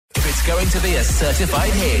it's going to be a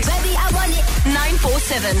certified hit. Baby, I want it.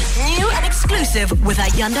 947. New and exclusive with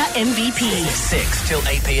Ayanda MVP. 6 till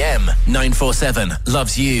 8 p.m. 947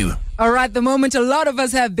 loves you. All right, the moment a lot of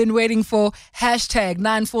us have been waiting for. Hashtag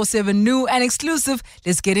 947 new and exclusive.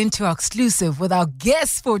 Let's get into our exclusive with our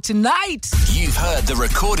guests for tonight. You've heard the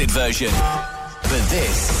recorded version, but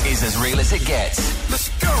this is as real as it gets. Let's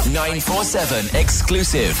go. 947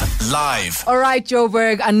 exclusive live. All right,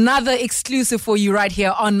 Joburg, another exclusive for you right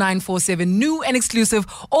here on 947 new and exclusive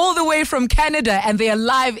all the way from Canada, and they are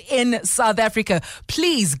live in South Africa.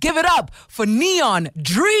 Please give it up for Neon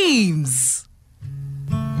Dreams.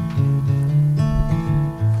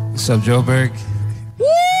 What's up, Joburg?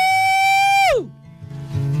 Woo!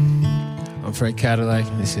 I'm Frank Cadillac.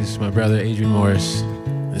 This is my brother, Adrian Morris.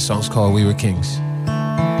 This song's called We Were Kings.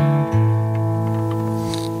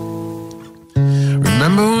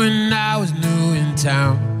 Remember when I was new in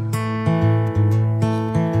town?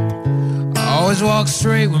 I always walked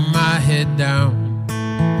straight with my head down.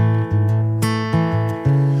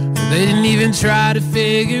 They didn't even try to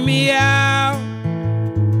figure me out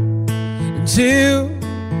until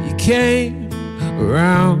you came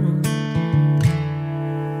around.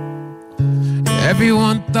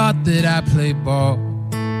 Everyone thought that I played ball,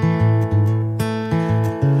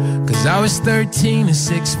 'cause I was 13 and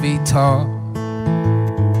 6 feet tall.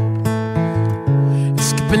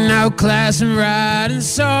 Skipping out class and writing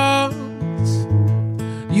songs.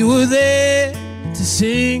 You were there to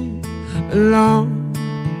sing along.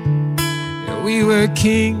 Yeah, we were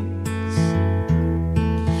kings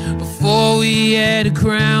before we had a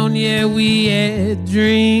crown. Yeah, we had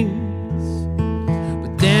dreams.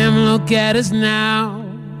 But damn, look at us now.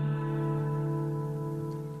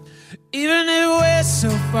 Even if we're so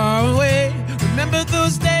far away, remember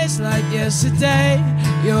those days like yesterday.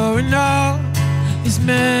 You're in all these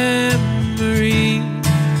memories.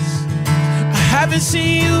 I haven't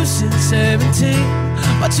seen you since 17,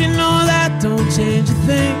 but you know that don't change a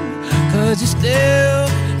thing, 'cause you still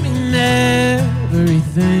mean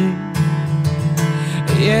everything.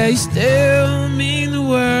 Yeah, you still mean the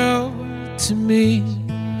world to me.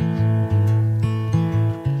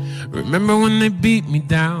 Remember when they beat me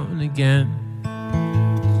down again?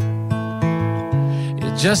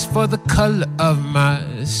 Yeah, just for the color of my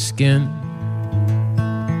skin.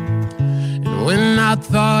 And when I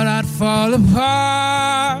thought I'd fall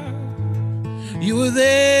apart, you were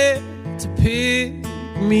there to pick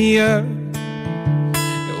me up.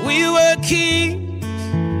 Yeah, we were kings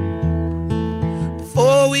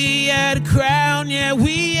before we had a crown. Yeah,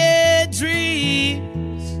 we had dreams.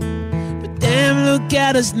 Damn, look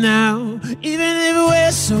at us now. Even if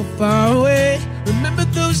we're so far away, remember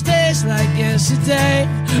those days like yesterday.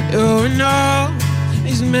 You're in all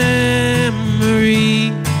these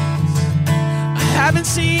memories. I haven't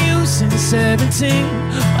seen you since 17,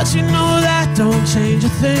 but you know that don't change a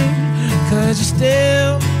thing, 'cause you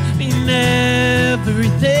still mean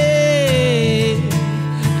everything.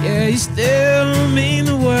 Yeah, you still mean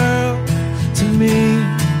the world to me.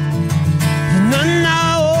 And I know.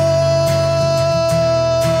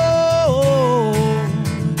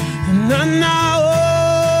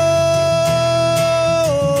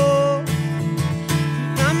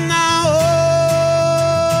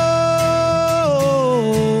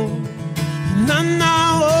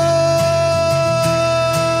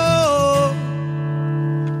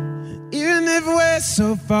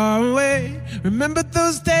 So far away, remember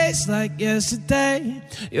those days like yesterday.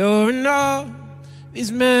 You're in all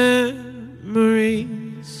these memories.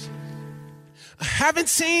 I haven't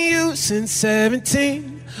seen you since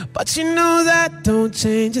 17, but you know that don't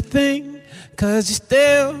change a thing, 'cause you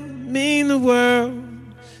still mean the world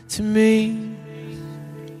to me.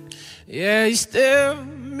 Yeah, you still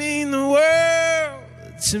mean the world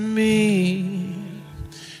to me.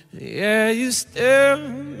 Yeah, you still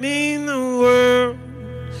mean the world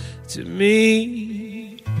to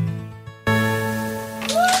me.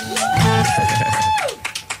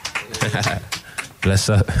 Bless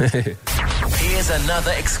up. Here's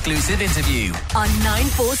another exclusive interview On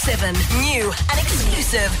 947. New and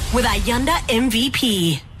exclusive with Ayanda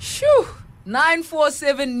MVP. Phew.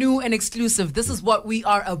 947 new and exclusive. This is what we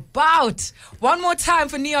are about. One more time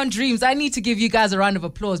for Neon Dreams. I need to give you guys a round of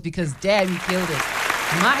applause because damn, you killed it.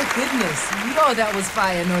 My goodness. Yo, that was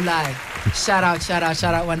fire, no lie. Shout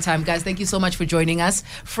out one time. Guys, thank you so much for joining us.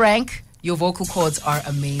 Frank, your vocal cords are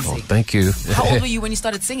amazing. Oh, thank you. How old were you when you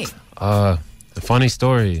started singing? A funny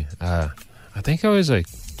story. I think I was like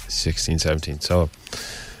 16, 17. So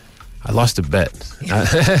I lost a bet.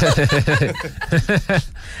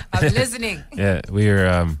 I'm listening. Yeah, we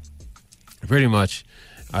were pretty much.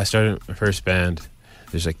 I started my first band.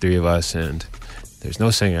 there's like 3 of us, and there's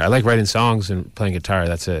no singer. I like writing songs and playing guitar.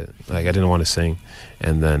 That's it. Like, I didn't want to sing,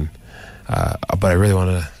 and then, but I really want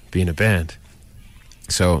to be in a band.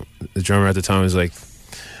 So the drummer at the time was like,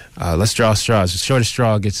 let's draw straws. The shortest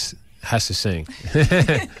straw has to sing.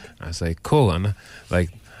 I was like, cool.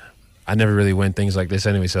 I never really win things like this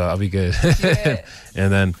anyway, so I'll be good. Yeah.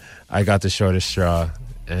 And then I got the shortest straw,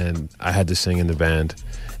 and I had to sing in the band,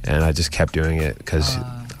 and I just kept doing it because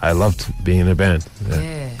I loved being in a band.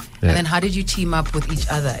 Yeah. And then how did you team up with each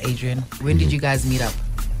other, Adrian? When did you guys meet up?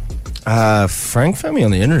 Frank found me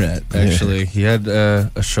on the internet, actually. Yeah. He had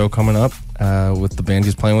a show coming up with the band he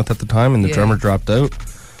was playing with at the time, and the drummer dropped out,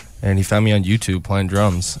 and he found me on YouTube playing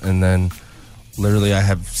drums, and then literally I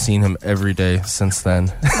have seen him every day since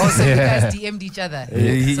then. Oh, so you guys DM'd each other. So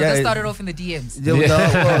yeah, they started off in the DMs.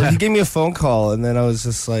 Well, he gave me a phone call, and then I was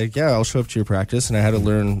just like, yeah, I'll show up to your practice, and I had to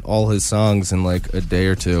learn all his songs in like a day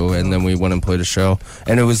or two, and then we went and played a show,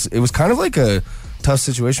 and it was kind of like a tough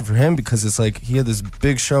situation for him because it's like he had this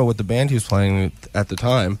big show with the band he was playing with at the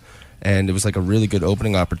time, and it was like a really good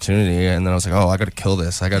opening opportunity, and then I was like, oh, I gotta kill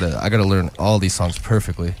this. I gotta learn all these songs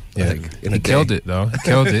perfectly. Yeah, like, in a he day. killed it though. He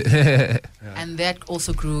killed it. And that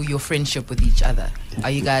also grew your friendship with each other.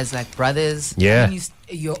 Are you guys like brothers? Yeah. I mean,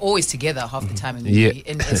 you're always together half the time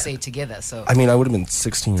in SA together. So I mean, I would have been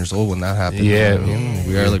 16 years old when that happened. Yeah. You know what I mean?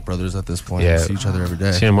 We are like brothers at this point. Yeah. We see each other every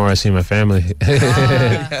day. See him more, I see my family.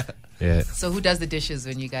 Yeah. So who does the dishes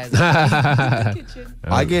when you guys are in the kitchen?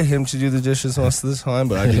 I get him to do the dishes most of the time,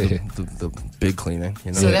 but I do the big cleaning.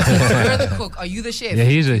 You know? So that means you're the cook. Are you the chef? Yeah,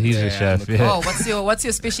 he's a chef. Yeah. Oh, what's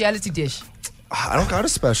your specialty dish? I don't got a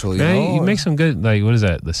special. You Man, know? you make some good, like, what is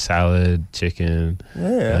that? The salad, chicken.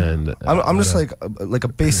 Yeah, And I'm just like a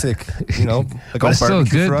basic, you know, like But on it's still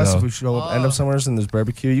barbecue good, for us. though. If we should end up somewhere and there's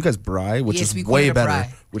barbecue, you guys braai, which Yes, we is call way it a better. braai.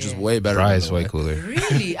 Which is Yeah. way better. Fry by is the way way. cooler.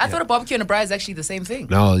 Really? I thought a barbecue and a braai is actually the same thing.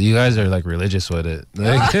 No, you guys are like religious with it.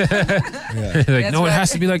 Like, Yeah. like no, it right.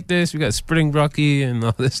 has to be like this. We got spring broccoli and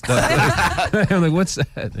all this stuff. I'm like, what's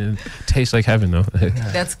that? And it tastes like heaven, though.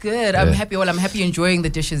 That's good. I'm happy. Well, I'm happy you're enjoying the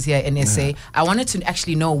dishes here in SA. I wanted to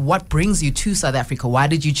actually know what brings you to South Africa. Why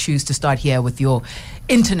did you choose to start here with your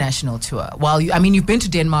international tour? Well, you've been to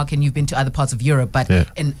Denmark and you've been to other parts of Europe, but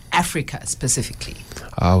in Africa specifically.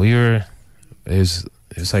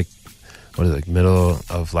 It was like, what is it, like middle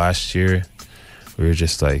of last year. We were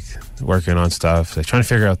just like working on stuff, like trying to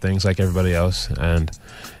figure out things like everybody else. And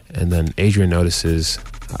then Adrian notices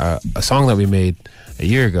a song that we made a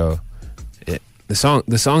year ago. The song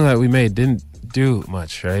that we made didn't do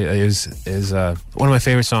much, right? It was one of my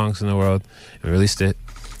favorite songs in the world. We released it.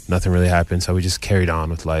 Nothing really happened, so we just carried on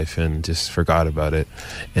with life and just forgot about it.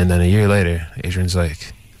 And then a year later, Adrian's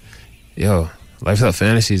like, yo, Life Without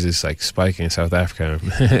Fantasies is like spiking in South Africa.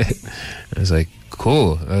 I was like,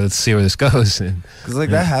 cool, let's see where this goes. Because like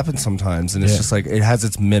that happens sometimes, and it's just like it has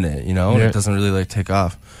its minute, you know, and it doesn't really like take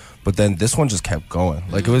off. But then this one just kept going.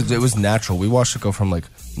 Like it was natural. We watched it go from like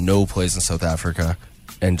no plays in South Africa,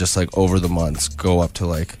 and just like over the months go up to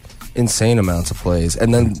like insane amounts of plays,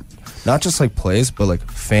 and then not just like plays, but like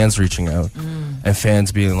fans reaching out and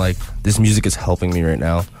fans being like, this music is helping me right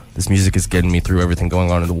now. This music is getting me through everything going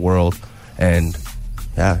on in the world. And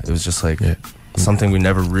yeah, it was just like something we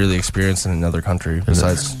never really experienced in another country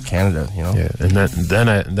besides Canada, you know? Yeah, and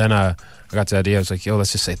then I got the idea. I was like, yo,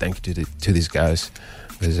 let's just say thank you to these guys,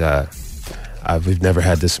 because we've never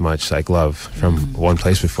had this much like love from one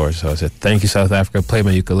place before. So I said, thank you, South Africa. Played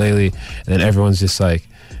my ukulele, and then everyone's just like,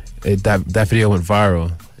 that video went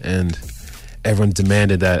viral, and everyone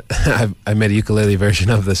demanded that I made a ukulele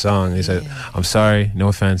version of the song. They said, I'm sorry, no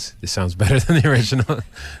offense, this sounds better than the original.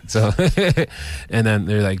 So, and then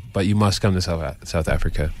they're like, but you must come to South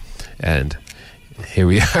Africa. And here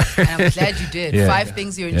we are. And I'm glad you did. Yeah. 5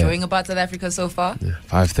 things you're enjoying about South Africa so far?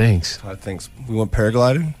 5 things. 5 things. We went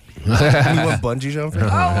paragliding. We went bungee jumping. Oh,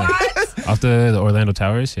 what? Off the Orlando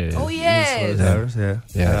Towers? Yeah. Oh, yes. Towers, yeah.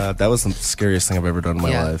 Yeah. That was the scariest thing I've ever done in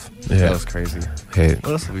my life. Yeah. That was crazy. Okay.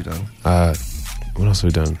 What else have we done? What else have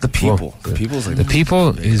we done? The people. Well, the people's like the people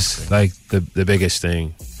is like the biggest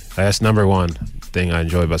thing. Like, that's number one thing I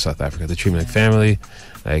enjoy about South Africa. They treat me like family.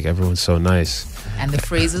 Like, everyone's so nice. And the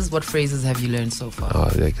phrases, what phrases have you learned so far?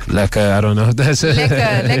 Like lekker, I don't know if that's it.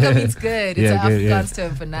 Lekker means good. It's Yeah, an good, Afrikaans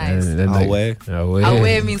term for nice. And then, like, Away.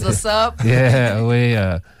 Away means what's up. Yeah,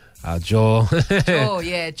 away. Joel. Joe,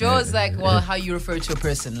 yeah. Joe is like, well, how you refer to a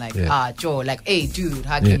person. Like, Joe. Like, hey, dude,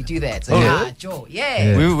 how can Yeah. you do that? So, Joe.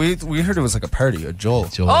 Yeah. Yeah. We heard it was like a party, a Joel.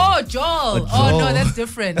 Joel. Oh, Joel. Oh, no, that's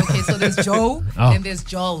different. Okay, so there's Joe, and there's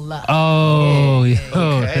Joel. Oh, Yeah.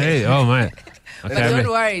 yo, hey, oh, man. But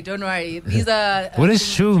Okay, don't worry. These are... what does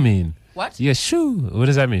shoe mean? What? Yeah, shoo. What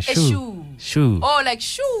does that mean? A shoe. Shoe. Oh, like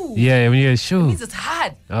shoo. Yeah, when you hear It shoo. means it's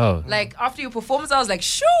hot. Oh. Like after your performance, I was like,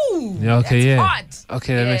 shoo. Yeah, okay, That's yeah. hot.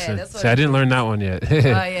 Okay, that makes Yeah, sense. that's what See, I didn't learn that one yet. Oh,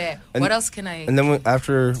 yeah. And- What else can I... And then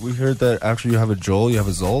after we heard that after you have a Joel, you have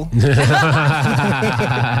a Zol.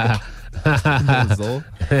 Zol.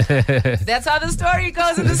 That's how the story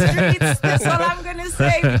goes in the streets. That's all I'm going to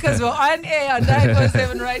say because we're on air on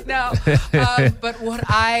 947 right now. But what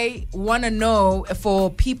I want to know for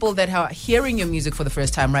people that are hearing your music for the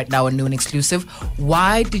first time right now on New and Exclusive,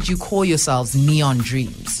 why did you call yourselves Neon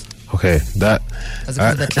Dreams? Okay, that. Was it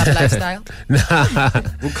because of the club lifestyle?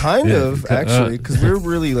 Well, kind Yeah, of actually, because we were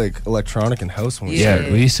really like electronic and house when we Yeah.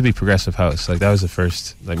 started. We used to be progressive house. Like that was the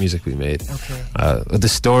first like music we made. Okay. The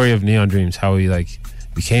story of Neon Dreams, how we like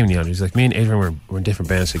became Neon Dreams. Like me and Adrian were in different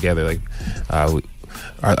bands together. Like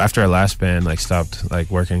after our last band like stopped like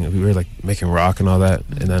working, we were like making rock and all that,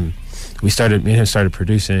 and then me and him started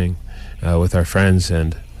producing with our friends,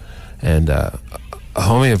 and a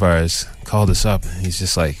homie of ours called us up. And he's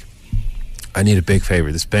just like, I need a big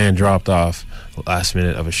favor. This band dropped off last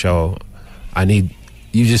minute of a show. I need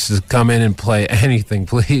you just to come in and play anything,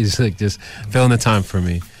 please. Like just fill in the time for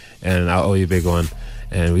me, and I'll owe you a big one.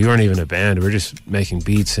 And we weren't even a band. We were just making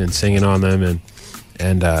beats and singing on them, and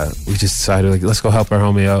we just decided like let's go help our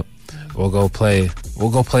homie out. We'll go play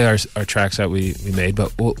our tracks that we made,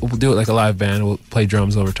 but we'll do it like a live band. We'll play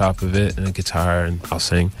drums over top of it and a guitar, and I'll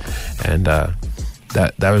sing. And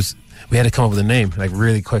that was, we had to come up with a name like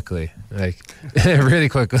really quickly. Like really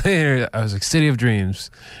quickly. I was like City of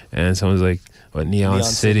Dreams, and someone was like, what, Neon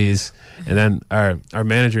Cities. And then our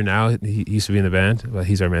manager now, he used to be in the band, but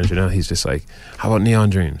he's our manager now. He's just like, how about Neon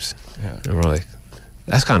Dreams? Yeah. And we're like,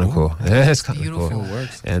 that's kind of cool. Yeah, that's kind of Beautiful. cool. It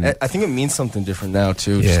works. And I think it means something different now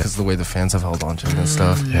too, just Yeah. because of the way the fans have held on to it and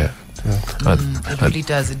stuff. yeah, It really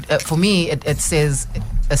does. For me, it says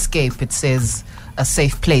escape. It says a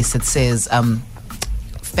safe place. It says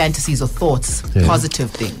fantasies or thoughts, Yeah.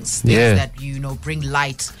 positive things Yeah. that bring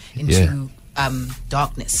light into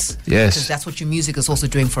darkness. Yes. Because that's what your music is also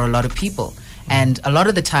doing for a lot of people. And a lot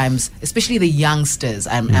of the times, especially the youngsters,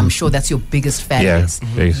 I'm sure that's your biggest fan Yeah, base.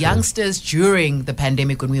 biggest fan. Youngsters during the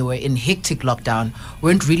pandemic, when we were in hectic lockdown,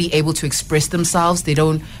 weren't really able to express themselves. They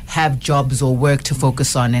don't have jobs or work to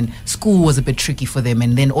focus on, and school was a bit tricky for them.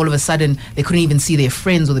 And then all of a sudden, they couldn't even see their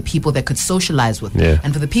friends or the people that could socialize with. Yeah.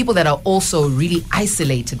 And for the people that are also really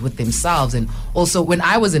isolated with themselves, and also when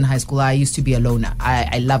I was in high school, I used to be a loner.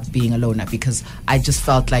 I loved being a loner because I just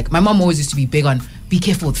felt like my mom always used to be big on be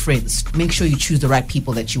careful with friends. Make sure you choose the right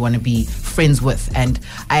people that you want to be friends with. And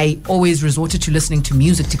I always resorted to listening to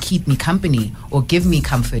music to keep me company or give me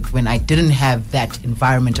comfort when I didn't have that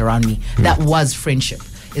environment around me. That was friendship.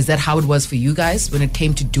 Is that how it was for you guys when it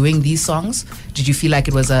came to doing these songs? Did you feel like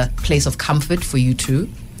it was a place of comfort for you too?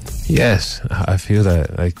 yes, I feel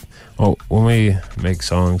that. Like, well, when we make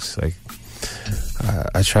songs, like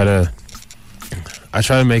I try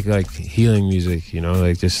to make like healing music. You know,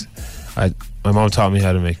 like just my mom taught me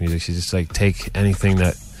how to make music. She just like take anything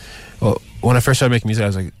that. Well, when I first started making music, I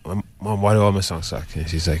was like, Mom, why do all my songs suck? And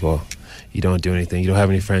she's like, well, you don't do anything. You don't have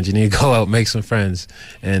any friends. You need to go out, make some friends,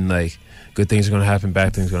 and like good things are gonna happen,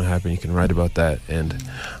 bad things are gonna happen. You can write about that. And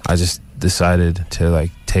I just decided to like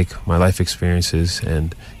take my life experiences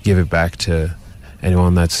and give it back to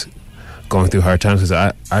anyone that's going through hard times.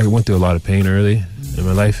 Because I went through a lot of pain early in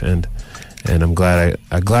my life, and I'm glad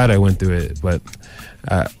I went through it. But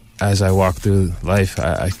as I walk through life,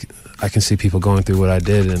 I can see people going through what I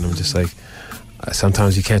did, and I'm just like,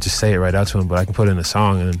 sometimes you can't just say it right out to them, but I can put it in a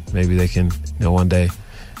song, and maybe they can, one day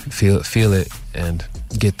feel it and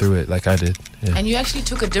get through it like I did. Yeah. And you actually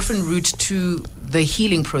took a different route to the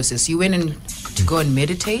healing process. You went in to go and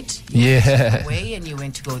meditate. Yeah. Away, and you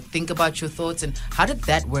went to go think about your thoughts. And how did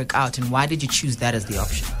that work out? And why did you choose that as the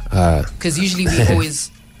option? Because usually we always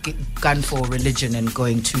gone for religion and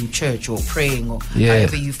going to church or praying or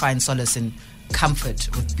however you find solace and comfort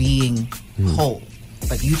with being whole.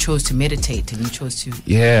 But you chose to meditate, and you chose to.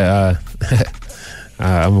 Yeah.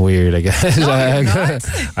 I'm weird, I guess. No, you're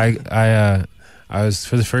not. I was,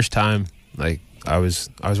 for the first time, like I was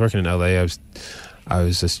working in LA. I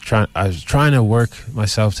was trying to work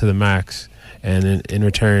myself to the max, and in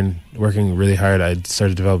return, working really hard, I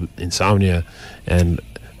started to develop insomnia, and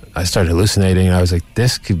I started hallucinating. And I was like,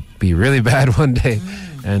 this could be really bad one day.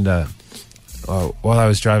 And while I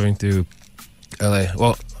was driving through LA,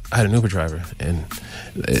 well, I had an Uber driver, and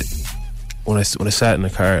when I sat in the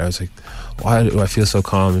car, I was like, why do I feel so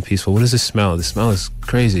calm and peaceful? What is this smell? The smell is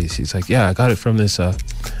crazy. She's like, yeah, I got it from this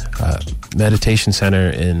meditation center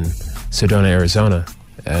in Sedona, Arizona.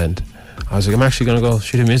 And I was like, I'm actually going to go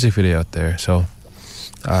shoot a music video out there. So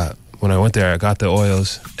when I went there, I got the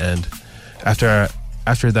oils, and after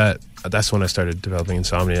that, that's when I started developing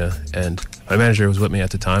insomnia. And my manager was with me at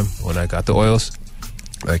the time when I got the oils,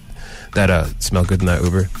 like that smelled good in that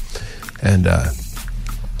Uber, and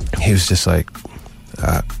he was just like,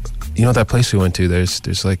 you know, that place we went to,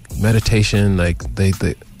 there's like meditation, like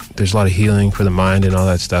there's a lot of healing for the mind and all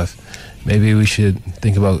that stuff. Maybe we should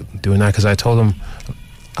think about doing that, because I told him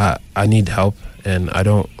I need help, and I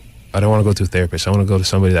don't want to go to a therapist. I want to go to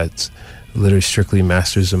somebody that's literally strictly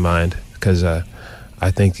masters the mind, because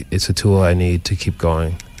I think it's a tool I need to keep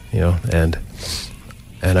going, you know. And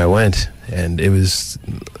I went, and it was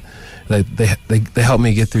like they helped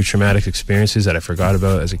me get through traumatic experiences that I forgot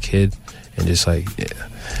about as a kid, and just like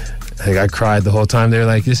I cried the whole time. They're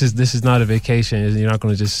like, this is not a vacation. You're not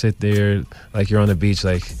going to just sit there like you're on the beach.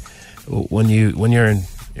 Like when you're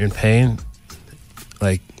in pain,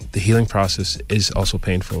 like the healing process is also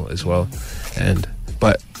painful as well.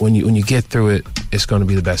 But when you get through it, it's going to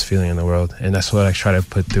be the best feeling in the world. And that's what I try to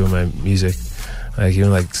put through my music. Like, even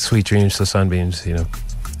like Sweet Dreams to Sunbeams, you know.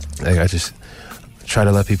 Like, I just try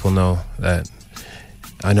to let people know that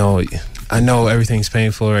I know everything's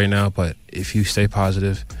painful right now, but if you stay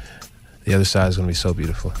positive, the other side is going to be so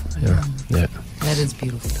beautiful. Yeah. Yeah. That is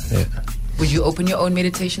beautiful. Yeah. Would you open your own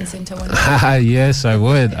meditation center one day? Yes, I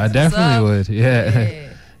would. I definitely would. Yeah.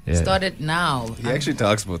 Yeah. Start it now. He actually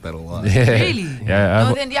talks about that a lot. Yeah. Really? Yeah.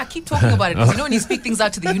 No, then keep talking about it. Because you know when you speak things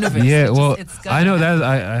out to the universe. Yeah. It's I know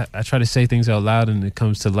that I try to say things out loud, and it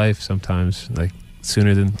comes to life sometimes, like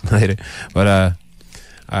sooner than later. But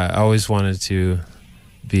I always wanted to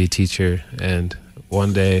be a teacher, and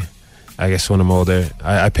one day, I guess when I'm older,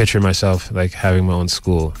 I picture myself like having my own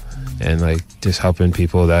school, and like just helping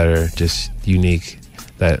people that are just unique.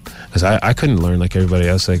 That because I couldn't learn like everybody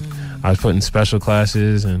else. Like I was put in special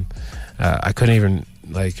classes, and I couldn't even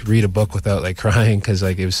like read a book without like crying, because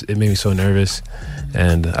like it made me so nervous,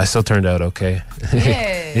 and I still turned out okay.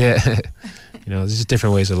 Yeah. Yeah. You know, there's just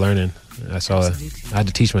different ways of learning. That's all. I had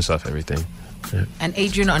to teach myself everything. Yeah. And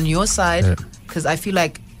Adrian, on your side, because I feel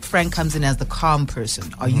like Frank comes in as the calm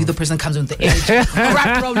person. Are you the person that comes in with the energy? All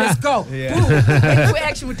right, bro, let's go. Yeah. Boom. Into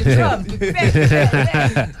action with the drums.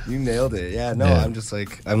 You nailed it. Yeah, no, yeah.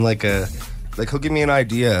 I'm like he'll give me an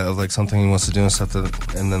idea of like something he wants to do and stuff,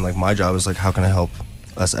 and then like my job is like, how can I help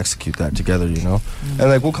us execute that together, you know? And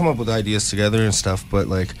like we'll come up with ideas together and stuff, but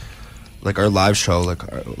like our live show,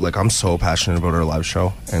 like I'm so passionate about our live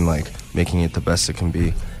show and like making it the best it can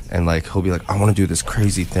be. And like he'll be like, I want to do this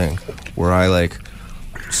crazy thing where I like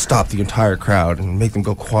stop the entire crowd and make them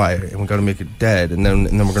go quiet, and we got to make it dead, and then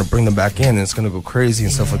we're gonna bring them back in, and it's gonna go crazy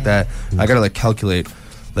and stuff like that. I gotta like calculate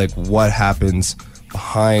like what happens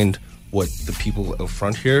behind what the people out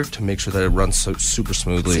front here to make sure that it runs so super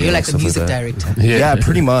smoothly. So you're like a music director. Yeah,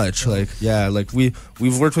 pretty much. Like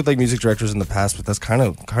we've worked with like music directors in the past, but that's kind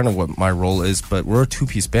of what my role is. But we're a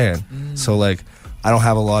 2-piece band, so like I don't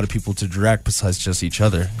have a lot of people to direct besides just each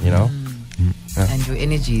other, you know. Yeah. And your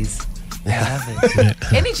energies. I love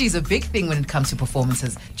it. Energy is a big thing when it comes to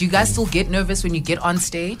performances. Do you guys still get nervous when you get on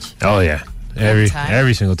stage? Oh yeah,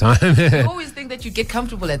 every single time. I always think that you get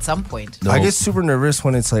comfortable at some point. No. I get super nervous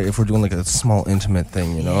when it's like if we're doing like a small intimate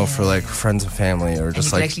thing, you know, for like friends and family, or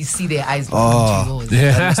just you like can actually see their eyes.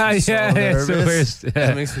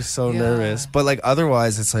 That makes me so nervous. But like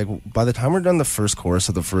otherwise, it's like by the time we're done the first chorus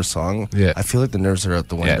of the first song, I feel like the nerves are out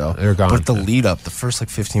the window. Yeah, they're gone. But the lead up, the first like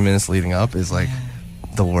 15 minutes leading up is like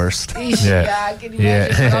the worst. Yeah, I can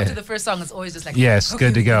imagine. After the first song, it's always just like, yes, okay,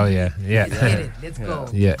 good to go. Yeah. Get it. Let's go.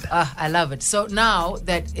 Yeah. I love it. So now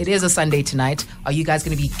that it is a Sunday tonight, are you guys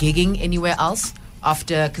going to be gigging anywhere else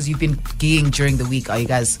after? Because you've been gigging during the week. Are you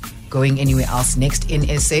guys going anywhere else next in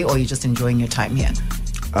SA, or are you just enjoying your time here?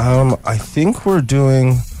 I think we're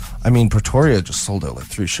doing. I mean, Pretoria just sold out like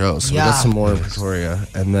 3 shows, so we got some more in Pretoria,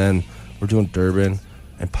 and then we're doing Durban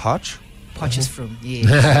and Potch. Potches from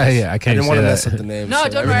yeah. Yeah, I didn't want to mess up the name. No,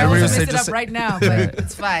 don't worry. I'm going to mess it up right now, but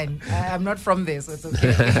it's fine. I'm not from there, so it's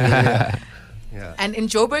okay. Yeah. And in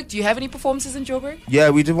Joburg, do you have any performances in Joburg? Yeah,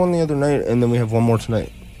 we did one the other night, and then we have one more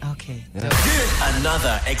tonight. Okay. Yeah.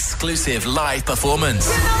 Another exclusive live performance.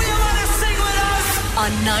 You know you want to sing with us on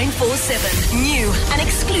 947, new and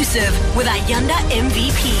exclusive with Ayanda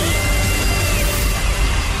MVP.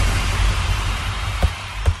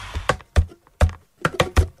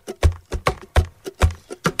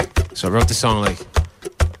 So I wrote the song like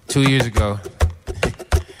 2 years ago,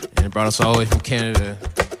 and it brought us all the way from Canada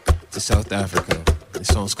to South Africa. This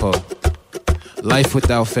song's called Life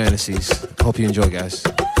Without Fantasies. Hope you enjoy, guys.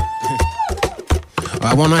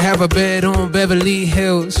 I wanna have a bed on Beverly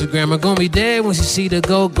Hills. So grandma gonna be dead when she see the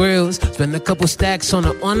gold grills. Spend a couple stacks on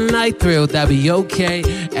a one-night thrill, that'd be okay,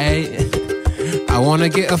 ayy. I wanna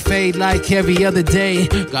get a fade like every other day.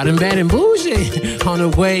 Got him bad and bougie on the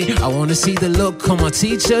way. I wanna see the look on my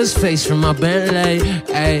teacher's face from my Bentley,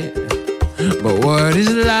 ayy. But what is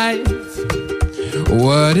life?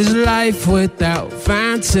 What is life without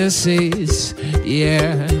fantasies?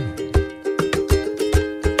 Yeah.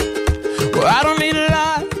 Well, I don't need a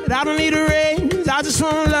lot, I don't need a raise. I just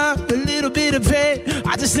want love, a little bit of pay.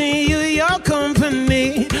 I just need you, your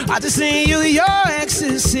company. I just need you, your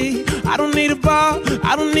ecstasy. I don't need a bar,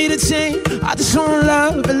 I don't need a chain. I just want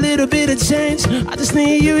love, a little bit of change. I just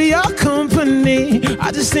need you, your company.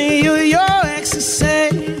 I just need you, your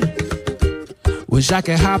ecstasy. Wish I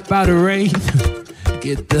could hop out a Wraith,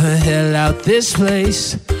 get the hell out this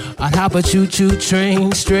place. I'd hop a choo-choo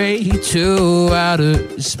train straight to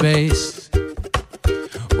outer space.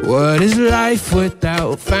 What is life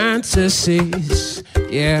without fantasies?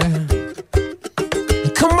 Yeah.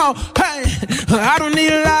 Come on, hey, I don't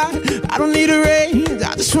need a lot, I don't need a raise.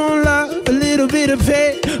 I just want love, a little bit of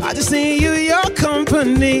pay. I just need you, your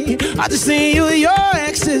company. I just need you, your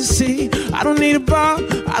ecstasy. I don't need a bar,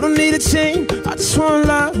 I don't need a chain. I just want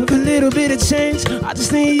love, a little bit of change. I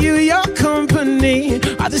just need you, your company.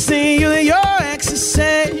 I just need you, your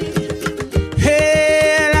ecstasy.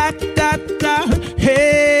 Hey, la da da,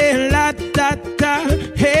 hey, la da da,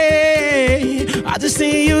 hey. I just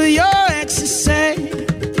need you, your ecstasy.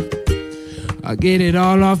 I get it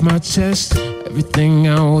all off my chest, everything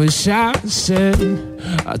I wish I said.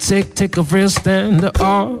 I take a real stand to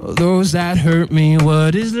all those that hurt me.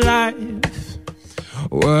 What is life?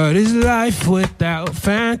 What is life without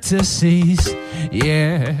fantasies?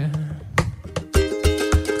 Yeah.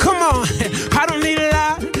 Come on, I don't need a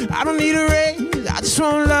lot, I don't need a raise. I just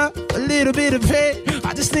want love, a little bit of pay.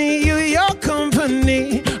 I just need you, your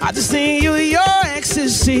company. I just need you, your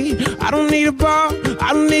ecstasy. I don't need a bar,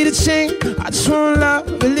 I don't need a chain. I just want love,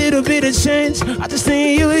 a little bit of change. I just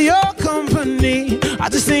need you, your company. I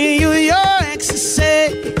just need you, your ecstasy.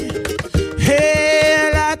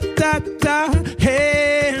 Hey, la da da,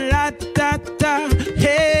 hey, la da da,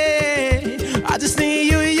 hey. I just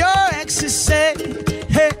need you, your ecstasy.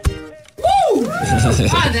 Hey, woo! That was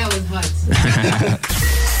hot.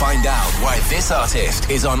 Find out why this artist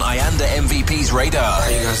is on Ayanda MVP's radar. How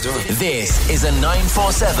you guys doing? This is a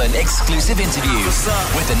 947 exclusive interview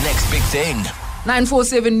with the next big thing.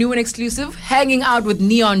 947 new and exclusive, hanging out with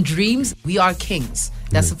Neon Dreams. We Are Kings.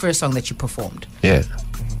 That's the first song that you performed. Yeah.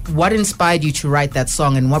 What inspired you to write that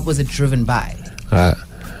song, and what was it driven by?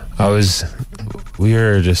 We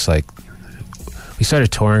were just like, we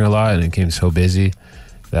started touring a lot, and it became so busy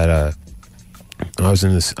that I was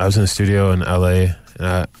in the studio in LA, and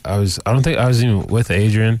I don't think I was even with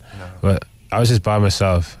Adrian, but I was just by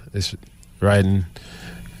myself, just writing,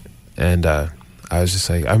 and I was just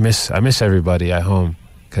like, I miss everybody at home,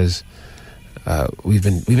 because we've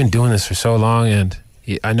been doing this for so long, and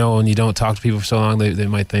I know when you don't talk to people for so long, they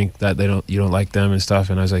might think that you don't like them and stuff.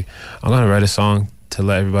 And I was like, I'm gonna write a song to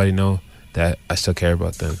let everybody know that I still care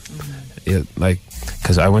about them.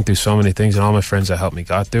 Because I went through so many things, and all my friends that helped me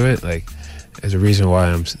got through it. Like, there's a reason why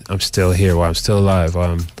I'm still here, why I'm still alive, why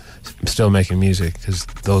I'm still making music, because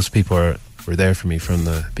those people were there for me from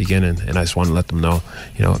the beginning, and I just want to let them know,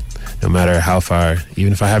 no matter how far,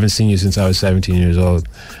 even if I haven't seen you since I was 17 years old,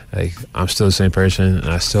 like, I'm still the same person, and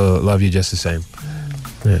I still love you just the same.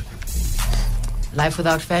 Yeah. Life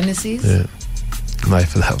Without Fantasies? Yeah.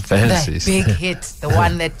 Life Without Fantasies. That big hit, the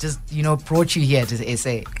one that just, brought you here to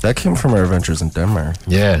SA. That came from our adventures in Denmark.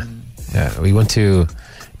 Yeah. Yeah. We went to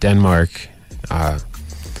Denmark,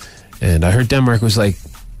 and I heard Denmark was like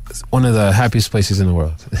one of the happiest places in the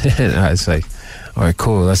world. And I was like, all right,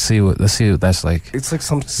 cool. Let's see what that's like. It's like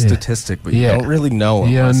some statistic, but you don't really know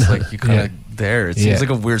unless like you kind of there. It seems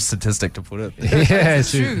like a weird statistic to put up. Yeah,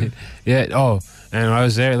 it's true. Yeah. Oh, and when I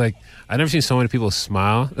was there, like, I've never seen so many people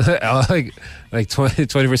smile. like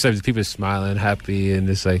 24/7, people smiling, happy, and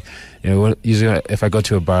just like, usually if I go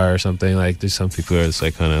to a bar or something, like, there's some people who are just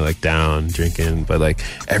like kind of like down drinking, but like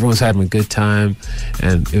everyone's having a good time,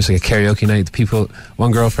 and it was like a karaoke night. The people,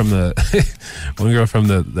 one girl from the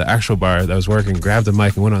actual bar that was working grabbed the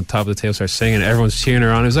mic and went on top of the table, started singing. Everyone's cheering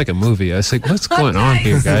her on. It was like a movie. I was like, what's going on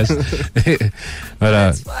here, guys? But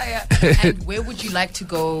that's fire. And where would you like to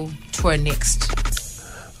go tour next?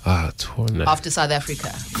 Tour next. After South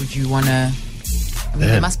Africa, would you want to I mean,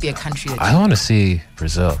 there must be a country that I want to see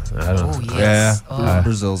Brazil. I don't. Oh, yes. Yeah,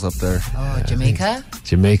 Brazil's up there. Oh, Jamaica?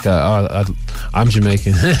 Jamaica. I'm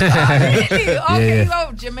Jamaican. Really? Okay, yeah. you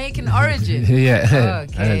are Jamaican origin. Yeah.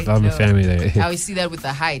 Okay. I'm a family there. I always see that with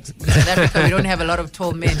the height. In South Africa, we don't have a lot of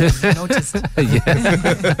tall men. You've noticed.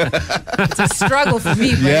 It's a struggle for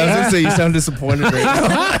me, but Yeah, I was gonna say you sound disappointed right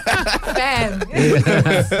now. fam.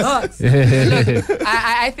 It sucks. Look,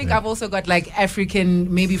 I think I've also got like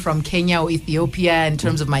African, maybe from Kenya or Ethiopia in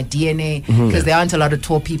terms of my DNA, because there aren't a lot of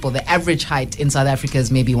tall people. The average height in South Africa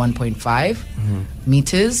is maybe 1.5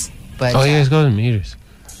 meters. But Oh, you guys go in meters.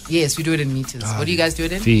 yes, we do it in meters. What do you guys do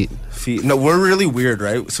it in? Feet. No, we're really weird,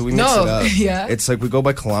 right? So we mix No, it up. yeah. It's like we go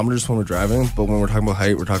by kilometers when we're driving, but when we're talking about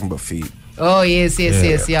height, we're talking about feet. Oh, yes,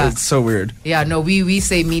 yeah. It's so weird. Yeah, no, we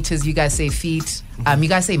say meters, you guys say feet. You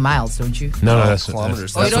guys say miles, don't you? No, that's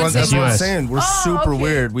kilometers. Oh, you don't That's say what I'm US. saying. We're Oh, super okay.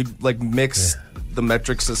 weird. We like mix the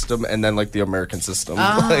metric system and then like the American system.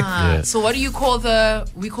 Like, Yeah. So what do you call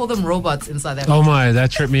we call them robots in South Africa. Oh my,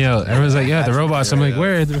 that tripped me out. Everyone's like, yeah, the robots. I'm like, yeah.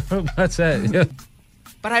 where are the robots at? Yeah.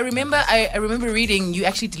 But I remember reading you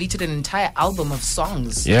actually deleted an entire album of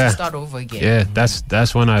songs Yeah. to start over again. Yeah,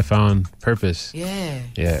 that's when I found purpose. Yeah.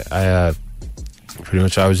 Yeah, I pretty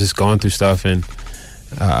much I was just going through stuff, and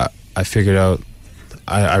I figured out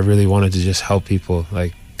I really wanted to just help people,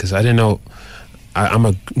 like, because I didn't know. I'm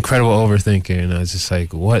an incredible overthinker, and I was just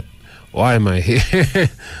like, why am I here?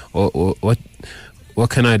 what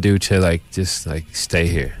can I do to like just like stay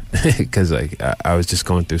here? Because like I was just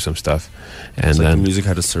going through some stuff, and it's like then the music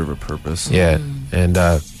had to serve a purpose. yeah, and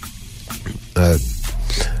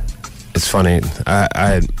it's funny.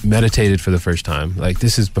 I meditated for the first time. Like,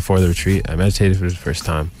 this is before the retreat. I meditated for the first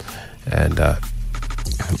time, and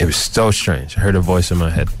it was so strange. I heard a voice in my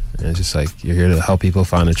head, and it's just like, you're here to help people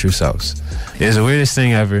find their true selves. It was the weirdest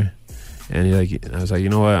thing ever. And I was like, you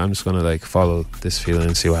know what? I'm just gonna like follow this feeling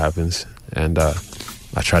and see what happens. And I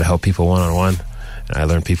try to help people one-on-one. And I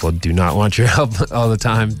learned people do not want your help all the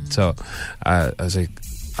time. So I was like,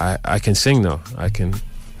 I can sing though. I can,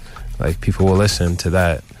 like, people will listen to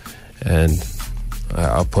that. And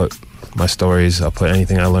I'll put my stories, I'll put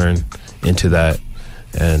anything I learn into that,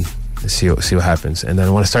 and see what happens. And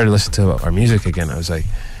then when I started listening to our music again, I was like,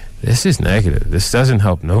 this is negative. This doesn't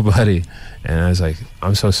help nobody. And I was like,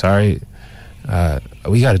 I'm so sorry.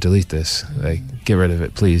 We got to delete this. Like, get rid of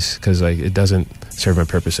it, please, because like it doesn't serve my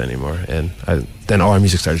purpose anymore. And then all our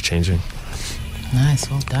music started changing. Nice,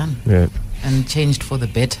 well done. Yeah. And changed for the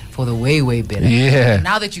way better. Yeah.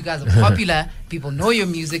 Now that you guys are popular, people know your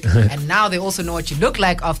music, and now they also know what you look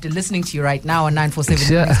like after listening to you right now on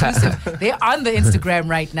 947 Exclusive. They're on the Instagram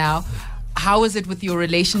right now. How is it with your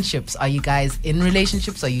relationships? Are you guys in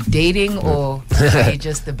relationships? Are you dating, or are you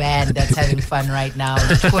just the band that's having fun right now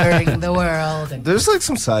and touring the world? And There's like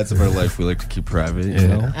some sides of our life we like to keep private, you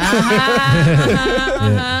know?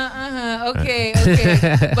 Okay.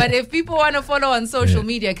 But if people want to follow on social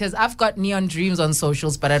media, because I've got Neon Dreams on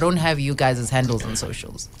socials, but I don't have you guys' handles on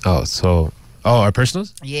socials. Our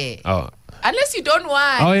personals? Yeah. Oh. Unless you don't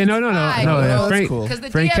want. Oh yeah, no. Frank- cool. Because the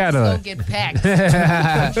Frank DMs Cadillac. don't get packed.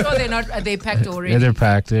 I'm sure they're not. Are they packed already? Yeah, they're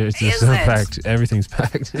packed. They're just Is so it? packed. Everything's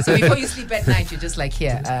packed. So before you sleep at night, you're just like,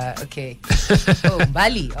 here, okay. Oh,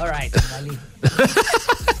 Bali. All right, Bali.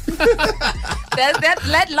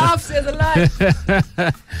 that laugh says a lot.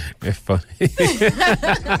 It's funny.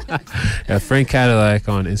 Yeah, Frank Cadillac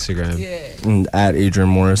on Instagram. Yeah. And at Adrian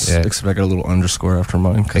Morris, Yeah. except I got a little underscore after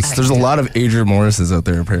mine, because Ah, there's a yeah. lot of Adrian Morrises out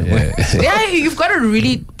there apparently. Yeah. Yeah, you've got a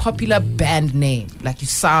really popular band name. Like, you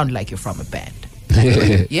sound like you're from a band.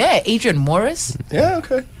 Yeah, Adrian Morris. Yeah,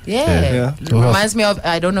 okay. Yeah. Yeah. Reminds me of,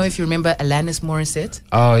 I don't know if you remember Alanis Morissette.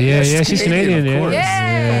 Oh yeah, she's she's Canadian, Canadian. of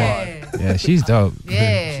Yeah. course. Yeah. Yeah, she's dope.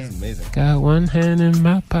 Yeah. Amazing. Got one hand in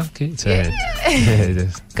my pocket. Sorry.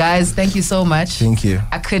 Guys, thank you so much. Thank you.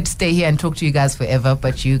 I could stay here and talk to you guys forever,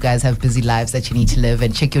 but you guys have busy lives that you need to live,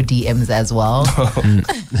 and check your DMs as well.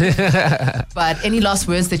 But any last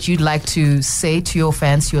words that you'd like to say to your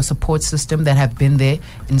fans, to your support system that have been there,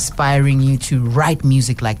 inspiring you to write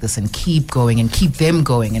music like this and keep going and keep them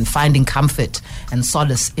going and finding comfort and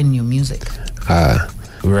solace in your music?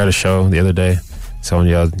 We were at a show the other day. Someone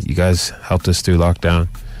yelled, "You guys helped us through lockdown,"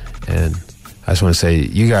 and I just want to say,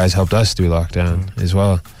 you guys helped us through lockdown as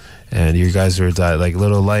well. And you guys were that like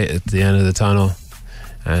little light at the end of the tunnel,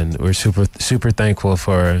 and we're super thankful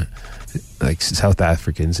for like South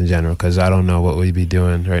Africans in general, because I don't know what we'd be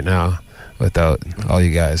doing right now without all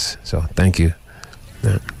you guys. So thank you.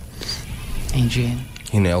 Yeah. Adrian.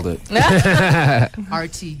 He nailed it.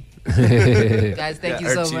 RT. Guys, thank you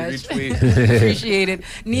so RT much. retweet. Appreciate it.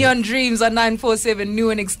 Neon Dreams on 947,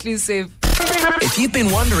 new and exclusive. If you've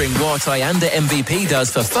been wondering what Ayanda MVP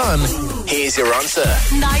does for fun, here's your answer.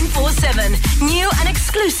 947, new and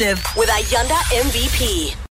exclusive with Ayanda MVP.